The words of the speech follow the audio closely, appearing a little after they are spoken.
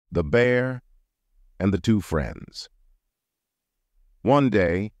The Bear and the Two Friends. One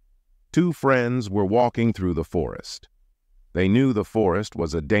day, two friends were walking through the forest. They knew the forest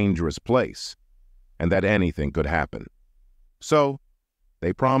was a dangerous place and that anything could happen. So,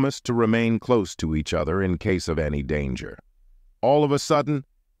 they promised to remain close to each other in case of any danger. All of a sudden,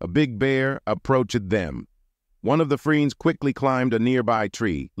 a big bear approached them. One of the friends quickly climbed a nearby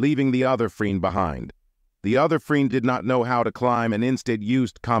tree, leaving the other friend behind. The other friend did not know how to climb and instead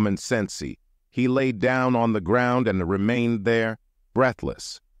used common sense. He laid down on the ground and remained there,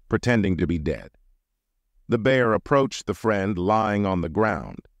 breathless, pretending to be dead. The bear approached the friend lying on the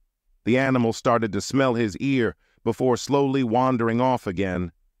ground. The animal started to smell his ear before slowly wandering off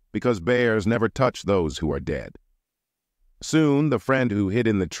again, because bears never touch those who are dead. Soon the friend who hid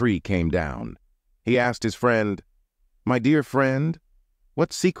in the tree came down. He asked his friend, "My dear friend,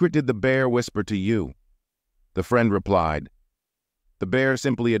 what secret did the bear whisper to you?" The friend replied, "The bear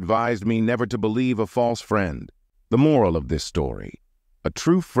simply advised me never to believe a false friend." The moral of this story: a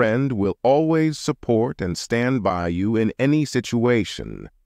true friend will always support and stand by you in any situation.